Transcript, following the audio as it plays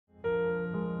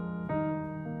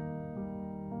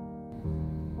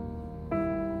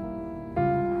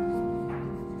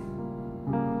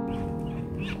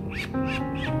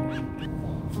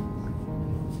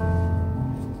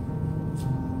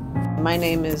My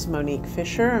name is Monique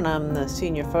Fischer, and I'm the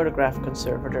Senior Photograph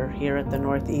Conservator here at the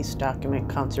Northeast Document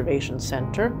Conservation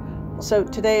Center. So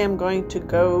today I'm going to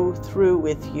go through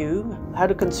with you how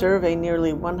to conserve a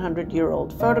nearly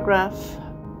 100-year-old photograph.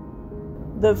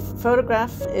 The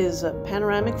photograph is a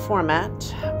panoramic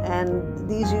format, and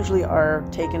these usually are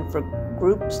taken for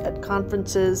groups at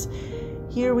conferences.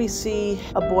 Here we see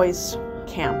a boys'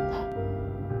 camp.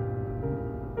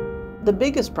 The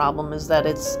biggest problem is that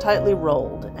it's tightly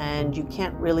rolled and you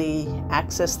can't really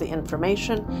access the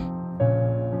information.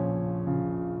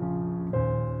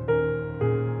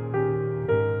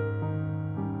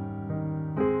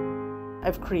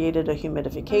 I've created a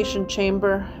humidification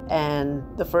chamber, and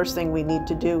the first thing we need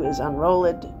to do is unroll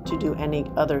it to do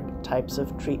any other types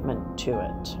of treatment to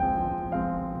it.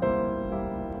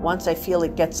 Once I feel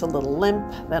it gets a little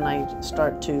limp, then I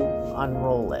start to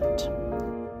unroll it.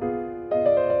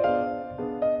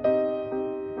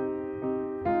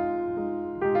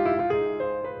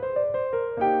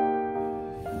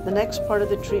 The next part of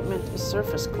the treatment is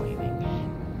surface cleaning.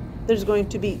 There's going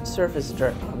to be surface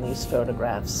dirt on these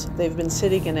photographs. They've been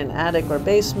sitting in an attic or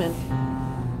basement.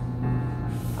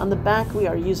 On the back, we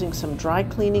are using some dry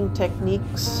cleaning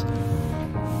techniques.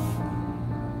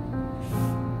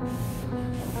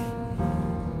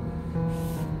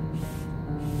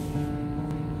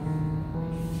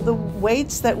 The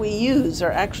weights that we use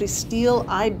are actually steel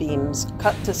I-beams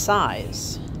cut to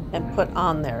size and put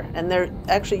on there, and they're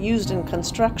actually used in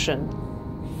construction.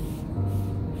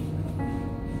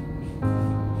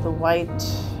 The white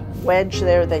wedge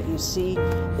there that you see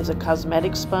is a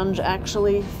cosmetic sponge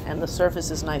actually, and the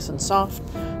surface is nice and soft.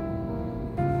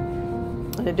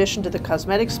 In addition to the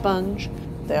cosmetic sponge,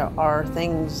 there are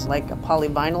things like a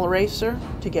polyvinyl eraser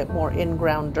to get more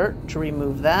in-ground dirt, to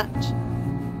remove that.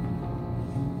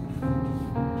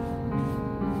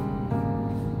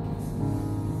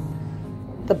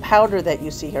 The powder that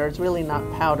you see here is really not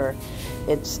powder,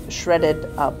 it's shredded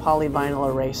polyvinyl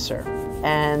eraser.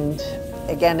 And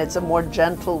again, it's a more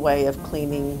gentle way of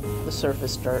cleaning the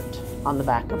surface dirt on the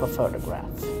back of a photograph.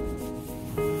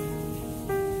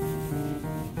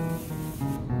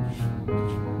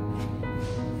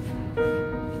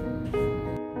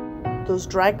 Those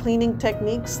dry cleaning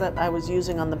techniques that I was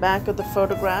using on the back of the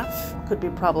photograph could be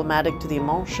problematic to the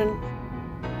emulsion.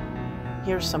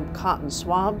 Here's some cotton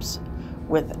swabs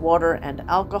with water and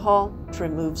alcohol to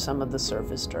remove some of the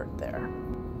surface dirt there.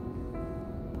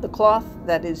 The cloth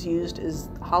that is used is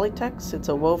Hollytex. It's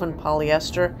a woven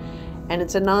polyester, and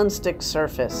it's a non-stick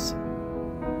surface.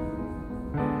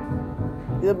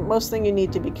 The most thing you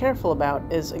need to be careful about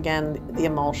is, again, the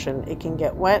emulsion. It can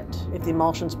get wet if the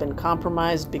emulsion's been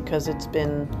compromised because it's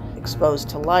been exposed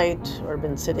to light or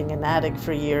been sitting in an attic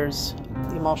for years.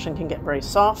 The emulsion can get very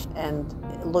soft and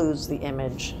lose the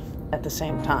image at the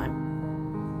same time.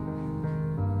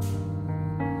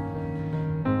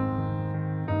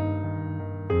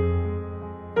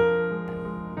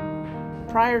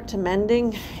 Prior to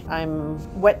mending,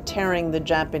 I'm wet tearing the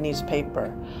Japanese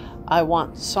paper. I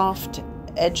want soft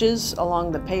edges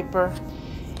along the paper.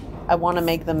 I want to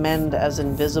make the mend as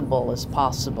invisible as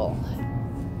possible.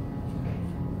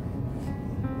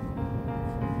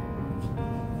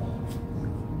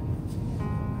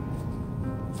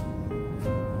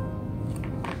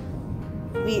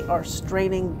 We are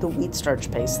straining the wheat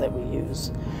starch paste that we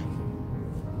use.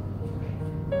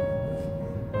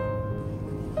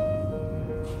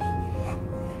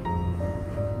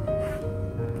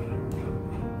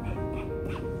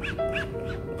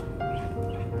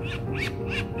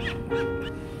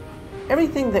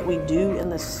 Everything that we do in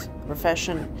this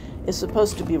profession is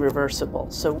supposed to be reversible.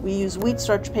 So we use wheat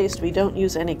starch paste, we don't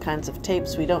use any kinds of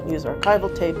tapes, we don't use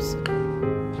archival tapes.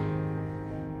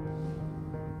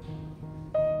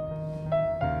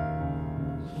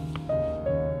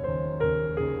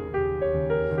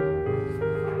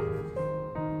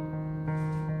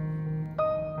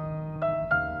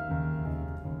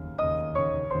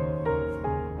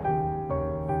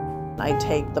 I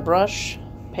take the brush,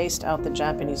 paste out the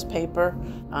Japanese paper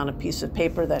on a piece of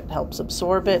paper that helps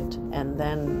absorb it, and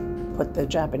then put the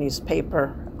Japanese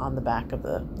paper on the back of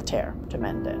the tear to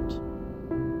mend it.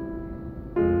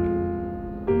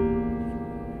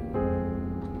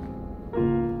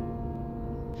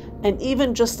 And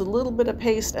even just a little bit of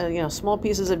paste, small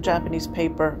pieces of Japanese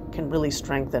paper can really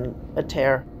strengthen a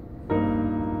tear.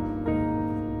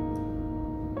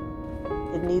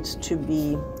 It needs to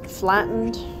be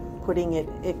flattened, putting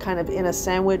it kind of in a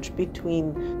sandwich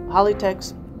between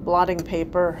Hollytex, blotting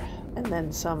paper, and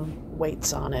then some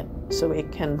weights on it so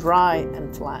it can dry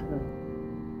and flatten.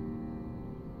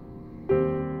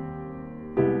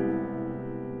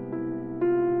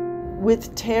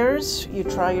 With tears, you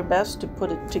try your best to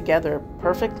put it together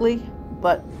perfectly,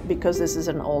 but because this is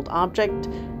an old object,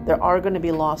 there are going to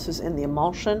be losses in the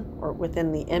emulsion or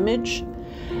within the image.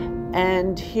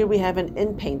 And here we have an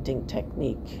in-painting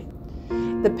technique.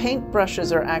 The paint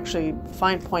brushes are actually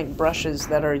fine point brushes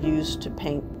that are used to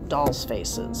paint dolls'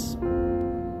 faces.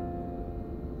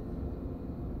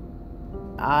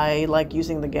 I like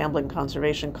using the Gambling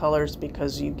Conservation colors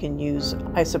because you can use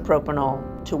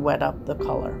isopropanol to wet up the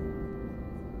color.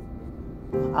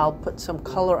 I'll put some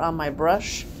color on my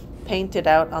brush, paint it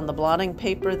out on the blotting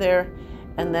paper there,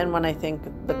 and then when I think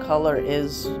the color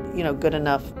is, good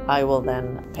enough, I will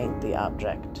then paint the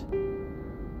object.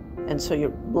 And so you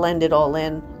blend it all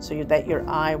in so that your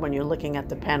eye, when you're looking at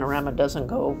the panorama, doesn't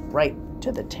go right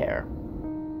to the tear.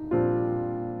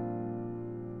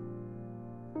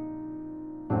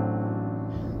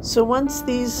 So once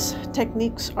these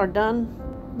techniques are done,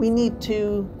 we need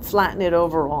to flatten it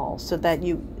overall so that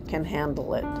you can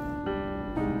handle it.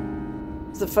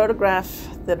 The photograph,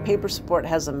 the paper support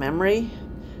has a memory,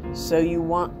 so you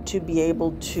want to be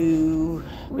able to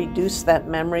reduce that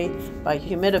memory by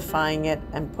humidifying it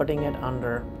and putting it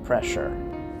under pressure.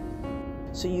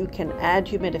 So you can add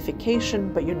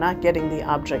humidification, but you're not getting the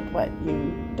object wet.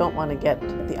 You don't want to get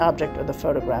the object or the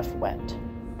photograph wet.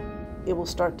 It will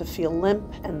start to feel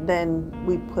limp, and then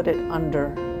we put it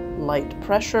under light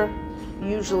pressure.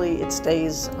 Usually it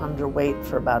stays under weight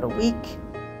for about a week.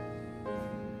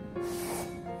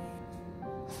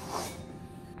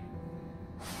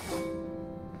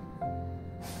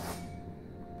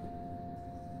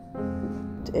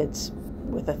 It's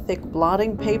with a thick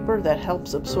blotting paper that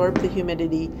helps absorb the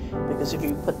humidity, because if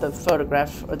you put the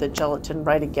photograph or the gelatin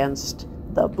right against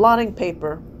the blotting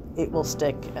paper, it will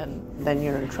stick and then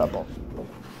you're in trouble.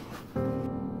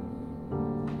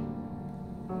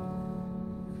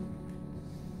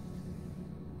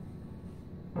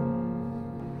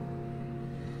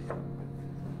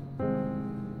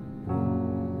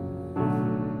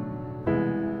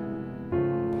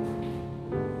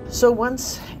 So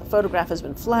once a photograph has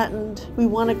been flattened, we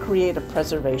want to create a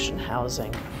preservation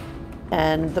housing.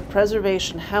 And the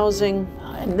preservation housing,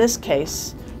 in this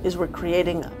case, is we're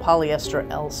creating a polyester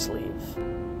L sleeve.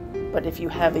 But if you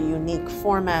have a unique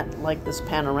format like this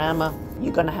panorama,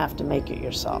 you're going to have to make it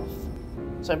yourself.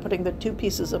 So I'm putting the two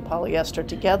pieces of polyester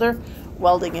together,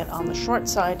 welding it on the short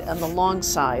side and the long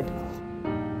side.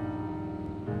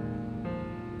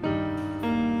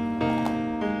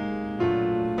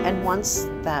 And once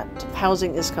that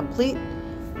housing is complete,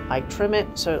 I trim it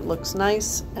so it looks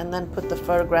nice, and then put the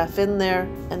photograph in there,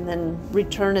 and then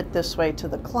return it this way to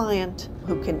the client,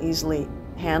 who can easily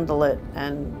handle it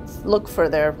and look for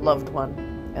their loved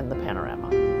one in the panorama.